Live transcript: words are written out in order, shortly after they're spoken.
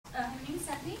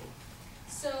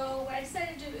So what I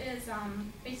decided to do is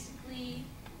basically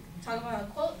talk about a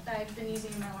quote that I've been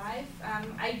using in my life.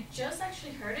 I just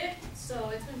actually heard it,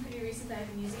 so it's been pretty recent that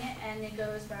I've been using it, and it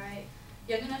goes by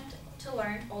young enough to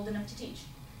learn, old enough to teach.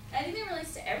 And I think it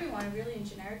relates to everyone really and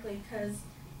generically, because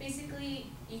basically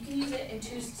you can use it in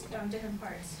two different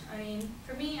parts. I mean,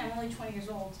 for me, I'm only 20 years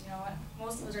old. You know,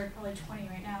 most of us are probably 20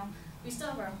 right now. We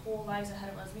still have our whole lives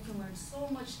ahead of us. We can learn so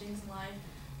much things in life.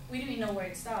 We don't even know where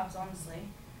it stops, honestly.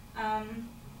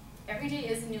 Every day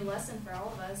is a new lesson for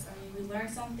all of us. I mean, we learn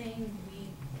something, we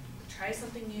try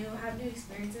something new, have new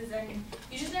experiences, and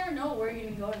you just never know where you're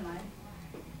going to go in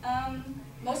life.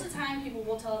 Most of the time, people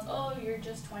will tell us, oh, you're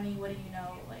just 20, what do you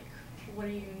know? Like, what are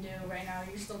you going to do right now?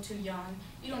 You're still too young.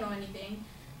 You don't know anything.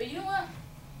 But you know what?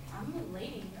 I'm a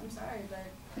lady. I'm sorry,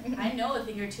 but I know a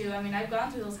thing or two. I mean, I've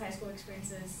gone through those high school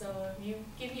experiences. So if you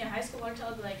give me a high school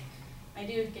child, like, my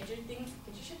dude, get your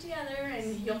shit together,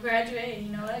 and you'll graduate, and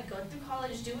you know what? Go through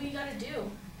college, do what you gotta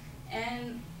do.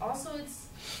 And also,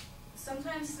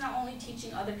 sometimes it's not only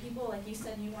teaching other people, like you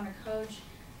said, you want to coach.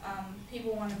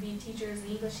 People want to be teachers, an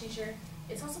English teacher.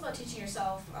 It's also about teaching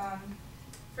yourself.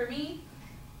 For me,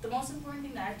 the most important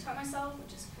thing that I've taught myself,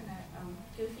 which is kind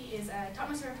of goofy, is I taught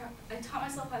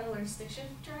myself how to learn stick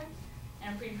shift drive,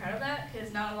 and I'm pretty proud of that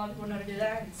because not a lot of people know how to do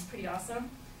that. It's pretty awesome.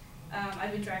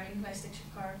 I've been driving my stick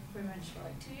shift car pretty much for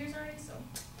like 2 years already, so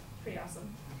pretty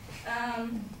awesome.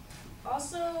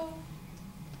 Also,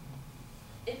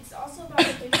 it's also about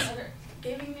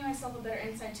giving myself a better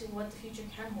insight to what the future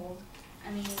can hold.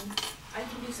 I mean, I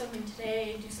can do something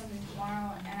today, do something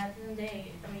tomorrow, and at the end of the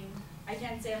day, I mean, I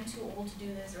can't say I'm too old to do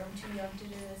this or I'm too young to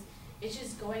do this. It's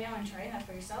just going out and trying that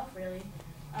for yourself, really.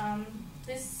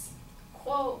 This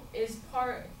quote is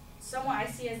somewhat I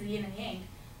see as the yin and yang,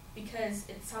 because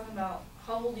it's talking about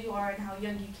how old you are and how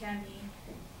young you can be.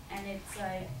 And it's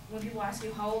like, when people ask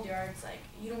you how old you are, it's like,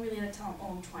 you don't really have to tell them,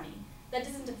 oh, I'm 20. That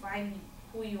doesn't define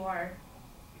who you are.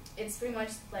 It's pretty much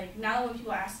like, now when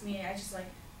people ask me, I just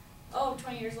like, oh, I'm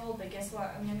 20 years old, but guess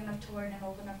what? I'm young enough to learn and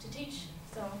old enough to teach.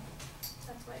 So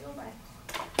that's what I go by.